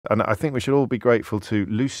And I think we should all be grateful to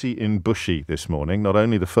Lucy in Bushy this morning, not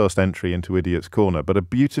only the first entry into Idiot's Corner, but a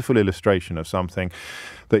beautiful illustration of something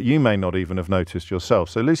that you may not even have noticed yourself.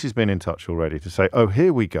 So Lucy's been in touch already to say, oh,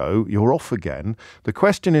 here we go, you're off again. The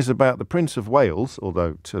question is about the Prince of Wales,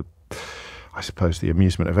 although to, I suppose, the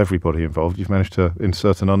amusement of everybody involved, you've managed to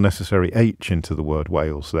insert an unnecessary H into the word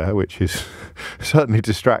Wales there, which is certainly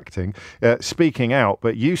distracting. Speaking out,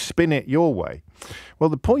 but you spin it your way. Well,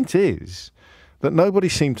 the point is that nobody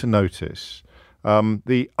seemed to notice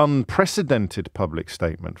the unprecedented public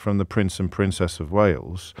statement from the Prince and Princess of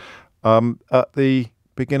Wales at the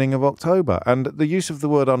beginning of October. And the use of the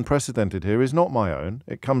word unprecedented here is not my own.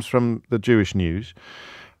 It comes from the Jewish News.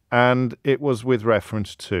 And it was with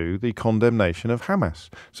reference to the condemnation of Hamas.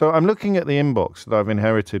 So I'm looking at the inbox that I've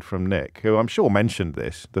inherited from Nick, who I'm sure mentioned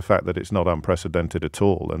this, the fact that it's not unprecedented at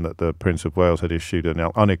all and that the Prince of Wales had issued an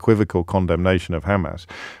unequivocal condemnation of Hamas.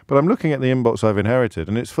 But I'm looking at the inbox I've inherited,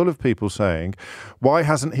 and it's full of people saying, why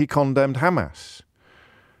hasn't he condemned Hamas?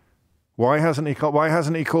 Why hasn't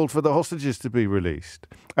he called for the hostages to be released?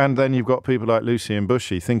 And then you've got people like Lucy and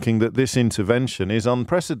Bushy thinking that this intervention is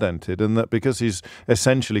unprecedented and that because he's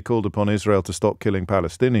essentially called upon Israel to stop killing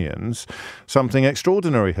Palestinians, something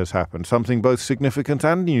extraordinary has happened, something both significant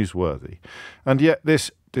and newsworthy. And yet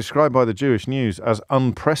this, described by the Jewish News as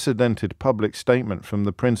unprecedented public statement from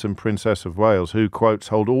the Prince and Princess of Wales, who, quotes,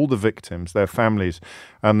 hold all the victims, their families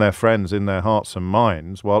and their friends in their hearts and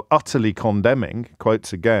minds, while utterly condemning,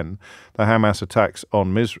 quotes again, the Hamas attacks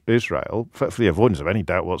on Israel, for the avoidance of any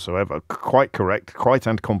doubt whatsoever, quite correct, quite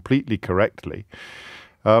and completely correctly,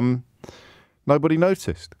 nobody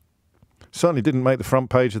noticed. Certainly didn't make the front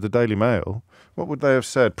page of the Daily Mail. What would they have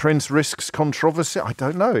said? Prince risks controversy? I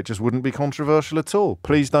don't know. It just wouldn't be controversial at all.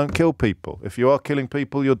 Please don't kill people. If you are killing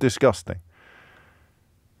people, you're disgusting.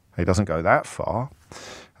 He doesn't go that far.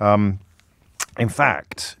 In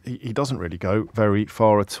fact, he doesn't really go very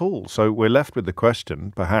far at all. So we're left with the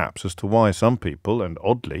question, perhaps, as to why some people, and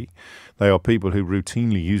oddly, they are people who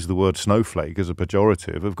routinely use the word snowflake as a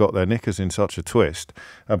pejorative, have got their knickers in such a twist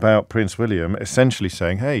about Prince William essentially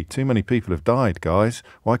saying, hey, too many people have died, guys.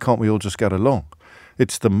 Why can't we all just get along?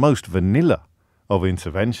 It's the most vanilla of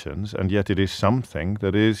interventions, and yet it is something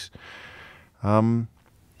that is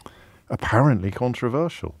apparently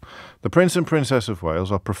controversial. The Prince and Princess of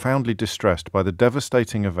Wales are profoundly distressed by the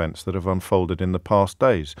devastating events that have unfolded in the past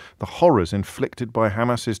days. The horrors inflicted by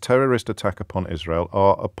Hamas's terrorist attack upon Israel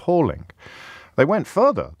are appalling. They went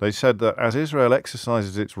further. They said that as Israel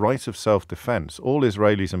exercises its right of self-defense, all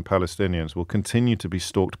Israelis and Palestinians will continue to be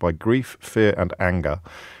stalked by grief, fear and anger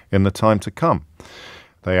in the time to come.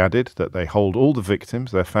 They added that they hold all the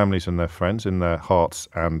victims, their families and their friends in their hearts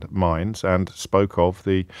and minds, and spoke of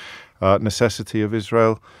the necessity of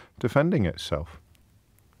Israel defending itself.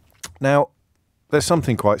 Now, there's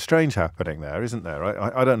something quite strange happening there, isn't there?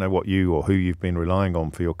 I don't know what you or who you've been relying on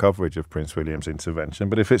for your coverage of Prince William's intervention,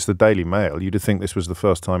 but if it's the Daily Mail, you'd think this was the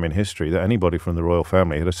first time in history that anybody from the royal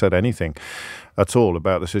family had said anything at all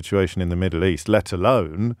about the situation in the Middle East, let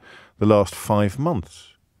alone the last 5 months,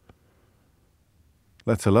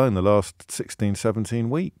 let alone the last 16, 17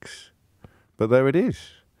 weeks. But there it is,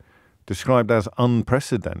 described as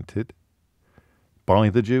unprecedented by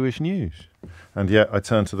the Jewish News. And yet I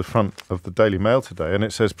turn to the front of the Daily Mail today and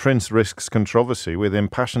it says Prince risks controversy with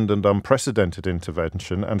impassioned and unprecedented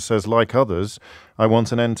intervention and says, like others, I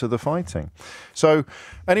want an end to the fighting. So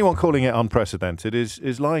anyone calling it unprecedented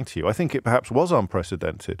is lying to you. I think it perhaps was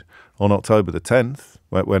unprecedented on October the 10th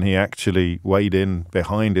when he actually weighed in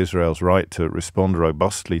behind Israel's right to respond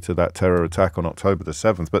robustly to that terror attack on October the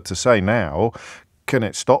 7th. But to say now, can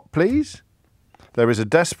it stop, please? There is a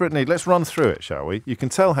desperate need. Let's run through it, shall we? You can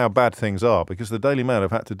tell how bad things are because the Daily Mail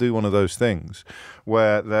have had to do one of those things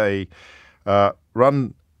where they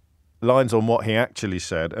run lines on what he actually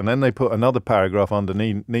said and then they put another paragraph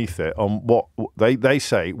underneath it on what they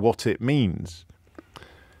say what it means.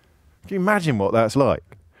 Can you imagine what that's like?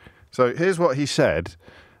 So here's what he said.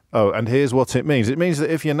 Oh, and here's what it means. It means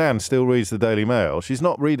that if your nan still reads the Daily Mail, she's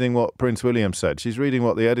not reading what Prince William said. She's reading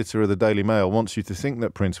what the editor of the Daily Mail wants you to think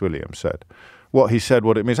that Prince William said. What he said,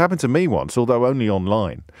 what it means. It happened to me once, although only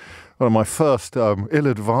online. One of my first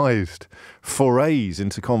ill-advised forays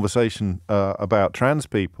into conversation about trans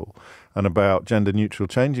people and about gender-neutral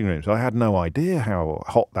changing rooms. I had no idea how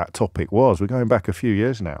hot that topic was. We're going back a few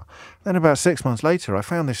years now. Then about 6 months later, I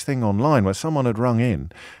found this thing online where someone had rung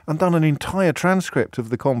in and done an entire transcript of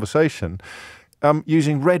the conversation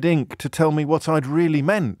using red ink to tell me what I'd really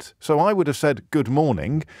meant. So I would have said good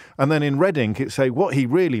morning, and then in red ink it'd say what he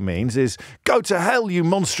really means is go to hell, you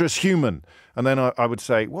monstrous human. And then I would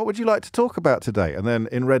say, what would you like to talk about today? And then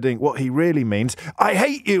in red ink, what he really means, I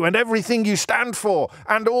hate you and everything you stand for,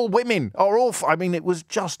 and all women are awful. I mean, it was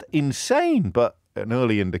just insane, but an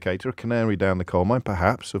early indicator, a canary down the coal mine,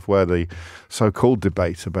 perhaps, of where the so-called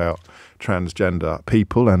debate about transgender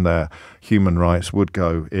people and their human rights would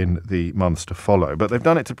go in the months to follow. But they've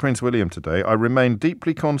done it to Prince William today. I remain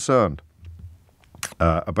deeply concerned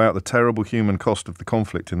about the terrible human cost of the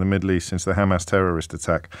conflict in the Middle East since the Hamas terrorist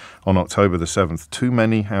attack on October the 7th. Too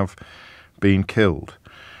many have been killed.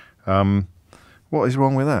 What is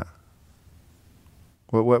wrong with that?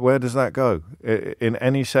 Where does that go in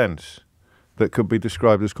any sense that could be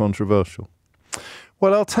described as controversial?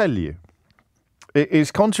 Well, I'll tell you. It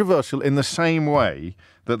is controversial in the same way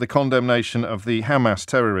that the condemnation of the Hamas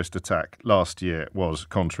terrorist attack last year was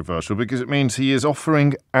controversial, because it means he is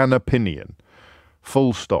offering an opinion.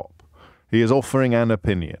 Full stop. He is offering an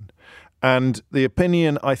opinion. And the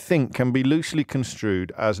opinion, I think, can be loosely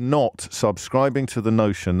construed as not subscribing to the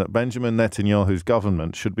notion that Benjamin Netanyahu's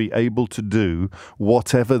government should be able to do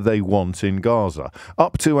whatever they want in Gaza,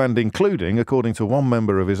 up to and including, according to one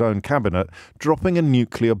member of his own cabinet, dropping a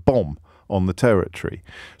nuclear bomb on the territory.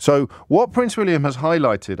 So what Prince William has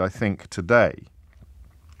highlighted, I think, today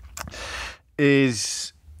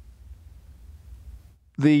is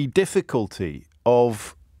the difficulty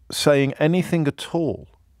of saying anything at all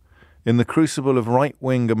in the crucible of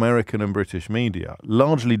right-wing American and British media,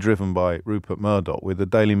 largely driven by Rupert Murdoch, with the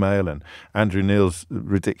Daily Mail and Andrew Neil's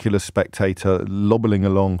ridiculous Spectator lobbling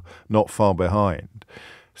along not far behind.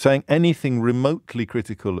 Saying anything remotely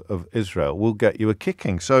critical of Israel will get you a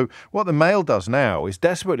kicking. So what the Mail does now is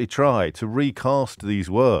desperately try to recast these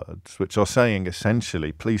words, which are saying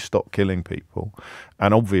essentially, please stop killing people,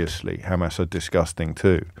 and obviously Hamas are disgusting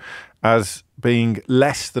too, as being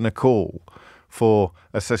less than a call for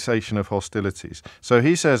a cessation of hostilities. So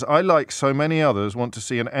he says, I, like so many others, want to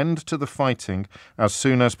see an end to the fighting as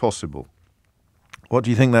soon as possible. What do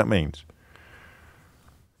you think that means?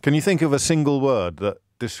 Can you think of a single word that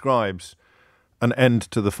describes an end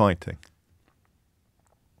to the fighting?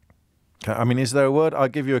 I mean, is there a word? I'll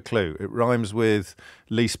give you a clue. It rhymes with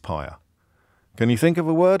lease pyre. Can you think of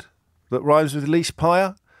a word that rhymes with lease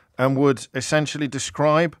pyre and would essentially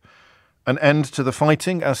describe an end to the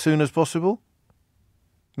fighting as soon as possible?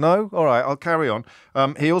 No? All right, I'll carry on.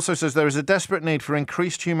 He also says there is a desperate need for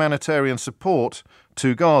increased humanitarian support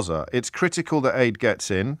to Gaza. It's critical that aid gets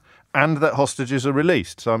in and that hostages are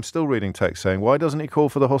released. So I'm still reading text saying, why doesn't he call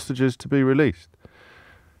for the hostages to be released?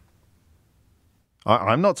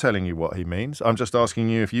 I'm not telling you what he means. I'm just asking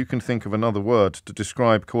you if you can think of another word to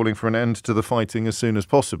describe calling for an end to the fighting as soon as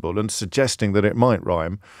possible and suggesting that it might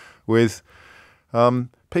rhyme with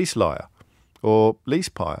peace liar or lease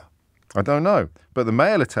pyre. I don't know. But the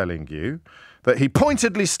Mail are telling you that he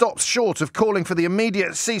pointedly stops short of calling for the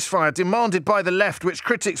immediate ceasefire demanded by the left, which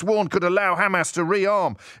critics warned could allow Hamas to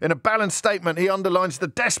rearm. In a balanced statement, he underlines the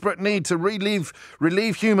desperate need to relieve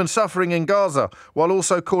human suffering in Gaza, while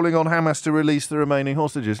also calling on Hamas to release the remaining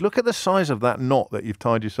hostages. Look at the size of that knot that you've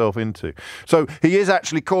tied yourself into. So he is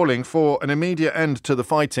actually calling for an immediate end to the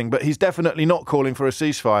fighting, but he's definitely not calling for a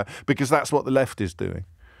ceasefire, because that's what the left is doing.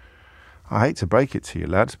 I hate to break it to you,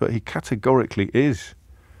 lads, but he categorically is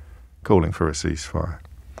calling for a ceasefire,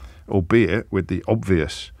 albeit with the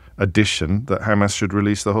obvious addition that Hamas should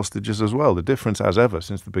release the hostages as well. The difference, as ever,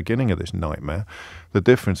 since the beginning of this nightmare, the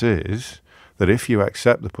difference is that if you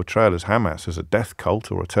accept the portrayal as Hamas as a death cult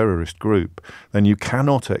or a terrorist group, then you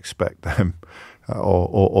cannot expect them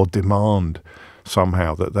or demand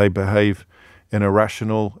somehow that they behave in a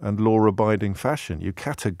rational and law-abiding fashion. You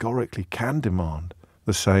categorically can demand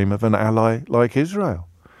the same of an ally like Israel.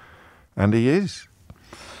 And he is.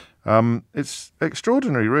 It's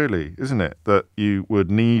extraordinary, really, isn't it, that you would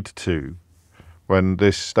need to, when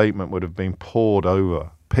this statement would have been pored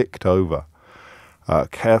over, picked over,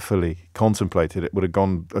 carefully contemplated, it would have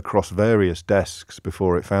gone across various desks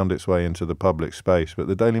before it found its way into the public space. But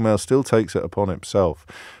the Daily Mail still takes it upon itself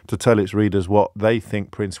to tell its readers what they think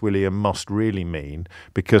Prince William must really mean,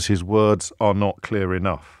 because his words are not clear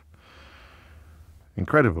enough.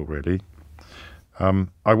 Incredible, really.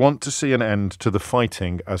 I want to see an end to the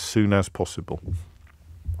fighting as soon as possible.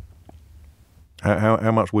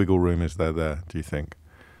 How much wiggle room is there, do you think?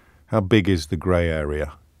 How big is the grey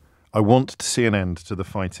area? I want to see an end to the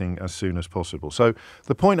fighting as soon as possible. So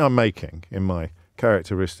the point I'm making in my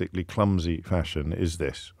characteristically clumsy fashion is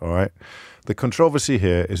this, all right? The controversy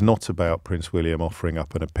here is not about Prince William offering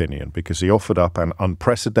up an opinion, because he offered up an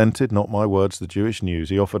unprecedented, not my words, the Jewish News,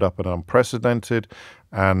 he offered up an unprecedented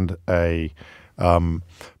and a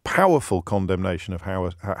powerful condemnation of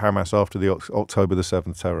Hamas after the October the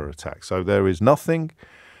 7th terror attack. So there is nothing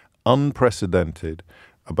unprecedented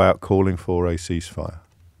about calling for a ceasefire.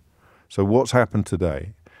 So what's happened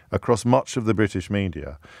today across much of the British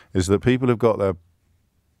media is that people have got their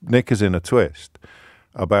knickers in a twist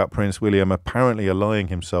about Prince William apparently allying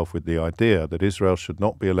himself with the idea that Israel should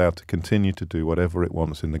not be allowed to continue to do whatever it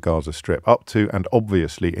wants in the Gaza Strip, up to and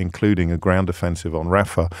obviously including a ground offensive on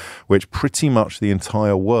Rafah, which pretty much the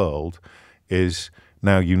entire world is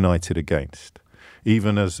now united against.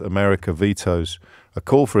 Even as America vetoes a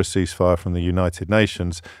call for a ceasefire from the United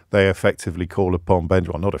Nations, they effectively call upon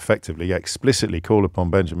Benjamin, well, not effectively, explicitly call upon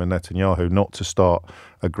Benjamin Netanyahu not to start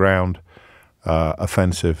a ground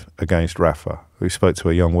offensive against Rafah. We spoke to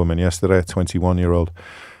a young woman yesterday, a 21-year-old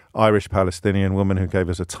Irish-Palestinian woman who gave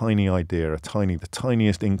us a tiny idea, the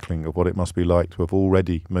tiniest inkling of what it must be like to have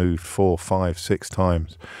already moved 4, 5, 6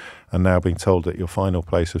 times and now being told that your final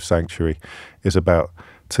place of sanctuary is about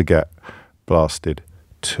to get blasted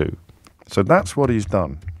too. So that's what he's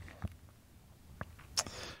done.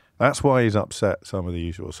 That's why he's upset some of the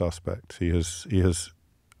usual suspects. He has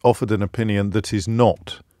offered an opinion that is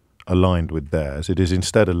not aligned with theirs. It is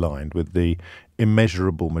instead aligned with the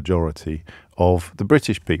immeasurable majority of the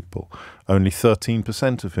British people, only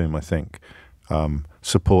 13% of whom, I think,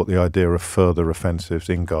 support the idea of further offensives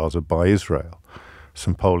in Gaza by Israel.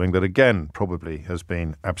 Some polling that, again, probably has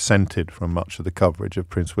been absented from much of the coverage of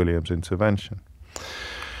Prince William's intervention.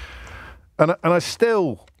 And I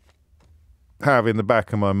still have in the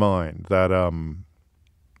back of my mind that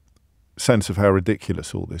sense of how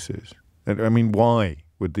ridiculous all this is. I mean, why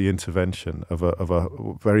would the intervention of a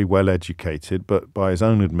very well-educated, but by his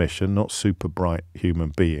own admission, not super bright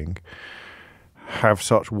human being, have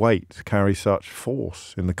such weight, carry such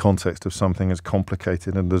force in the context of something as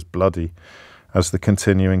complicated and as bloody as the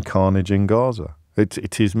continuing carnage in Gaza?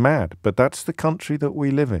 It is mad, but that's the country that we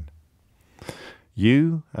live in.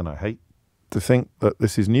 You, and I hate to think that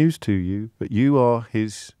this is news to you, but you are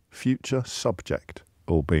his future subject,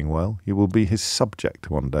 all being well. You will be his subject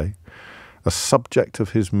one day, a subject of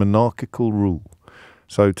his monarchical rule.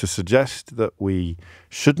 So to suggest that we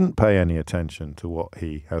shouldn't pay any attention to what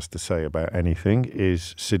he has to say about anything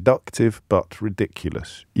is seductive but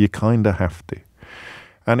ridiculous. You kind of have to.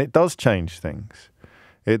 And it does change things.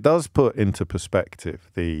 It does put into perspective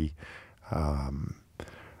the,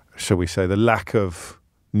 shall we say, the lack of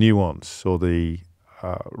nuance or the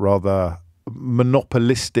rather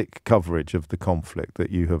monopolistic coverage of the conflict that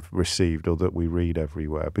you have received or that we read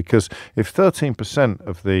everywhere. Because if 13%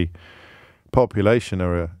 of the population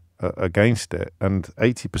are against it and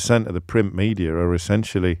 80% of the print media are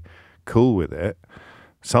essentially cool with it,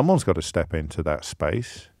 someone's got to step into that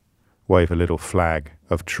space, wave a little flag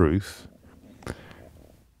of truth.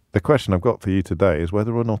 The question I've got for you today is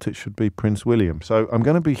whether or not it should be Prince William. So I'm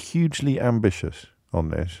going to be hugely ambitious on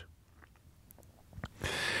this.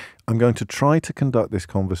 I'm going to try to conduct this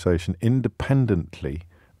conversation independently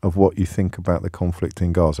of what you think about the conflict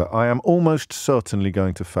in Gaza. I am almost certainly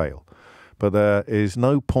going to fail, but there is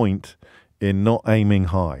no point in not aiming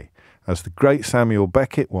high. As the great Samuel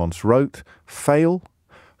Beckett once wrote, fail,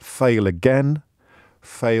 fail again,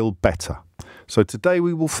 fail better. So today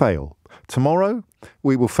we will fail. Tomorrow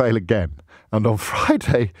we will fail again. And on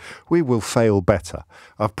Friday, we will fail better.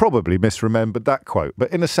 I've probably misremembered that quote,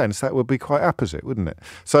 but in a sense, that would be quite apposite, wouldn't it?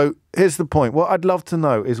 So here's the point. What I'd love to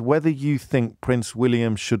know is whether you think Prince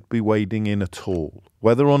William should be wading in at all,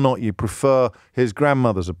 whether or not you prefer his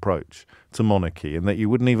grandmother's approach to monarchy and that you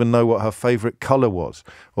wouldn't even know what her favourite colour was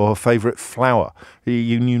or her favourite flower.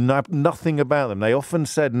 You knew nothing about them. They often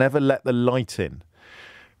said, never let the light in.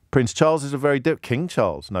 Prince Charles is King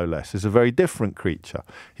Charles, no less, is a very different creature.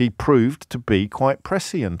 He proved to be quite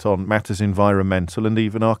prescient on matters environmental and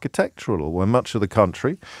even architectural, when much of the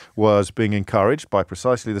country was being encouraged by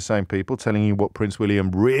precisely the same people telling you what Prince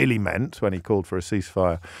William really meant when he called for a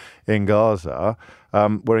ceasefire in Gaza.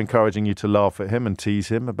 Were encouraging you to laugh at him and tease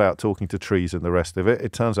him about talking to trees and the rest of it.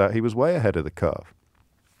 It turns out he was way ahead of the curve.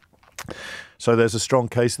 So there's a strong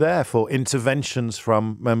case there for interventions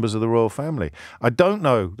from members of the royal family. I don't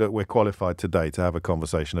know that we're qualified today to have a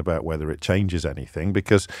conversation about whether it changes anything,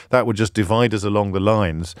 because that would just divide us along the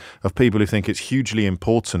lines of people who think it's hugely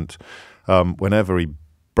important whenever he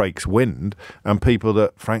breaks wind, and people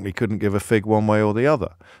that frankly couldn't give a fig one way or the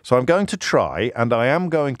other. So I'm going to try, and I am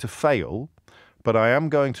going to fail, but I am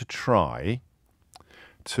going to try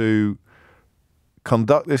to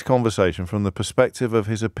conduct this conversation from the perspective of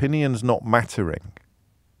his opinions not mattering,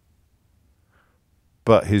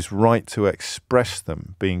 but his right to express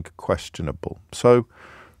them being questionable. So,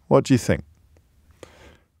 what do you think?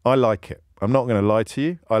 I like it. I'm not going to lie to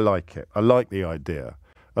you. I like it. I like the idea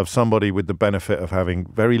of somebody with the benefit of having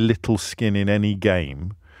very little skin in any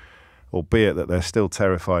game, albeit that they're still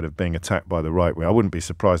terrified of being attacked by the right wing. I wouldn't be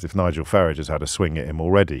surprised if Nigel Farage has had a swing at him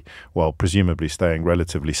already, while presumably staying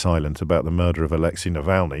relatively silent about the murder of Alexei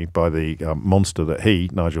Navalny by the monster that he,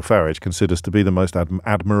 Nigel Farage, considers to be the most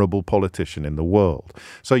admirable politician in the world.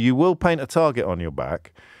 So you will paint a target on your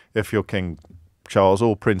back if you're King Charles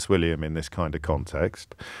or Prince William in this kind of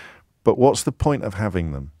context. But what's the point of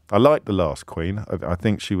having them? I like the last Queen. I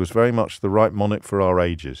think she was very much the right monarch for our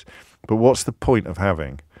ages. But what's the point of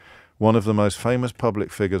having one of the most famous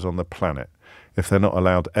public figures on the planet if they're not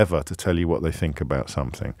allowed ever to tell you what they think about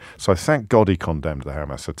something? So thank God he condemned the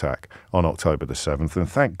Hamas attack on October the 7th, and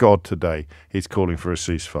thank God today he's calling for a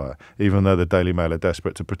ceasefire, even though the Daily Mail are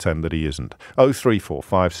desperate to pretend that he isn't.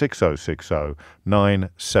 0345 6060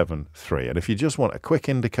 973. And if you just want a quick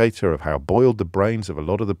indicator of how boiled the brains of a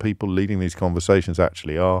lot of the people leading these conversations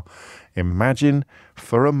actually are, imagine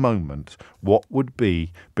for a moment what would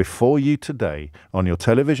be before you today on your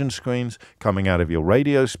television screens, coming out of your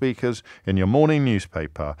radio speakers, in your morning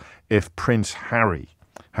newspaper, if Prince Harry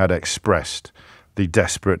had expressed the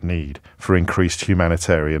desperate need for increased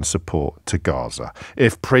humanitarian support to Gaza.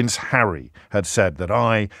 If Prince Harry had said that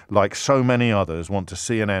I, like so many others, want to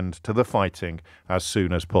see an end to the fighting as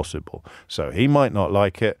soon as possible. So he might not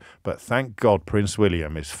like it, but thank God Prince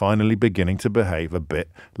William is finally beginning to behave a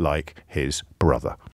bit like his brother.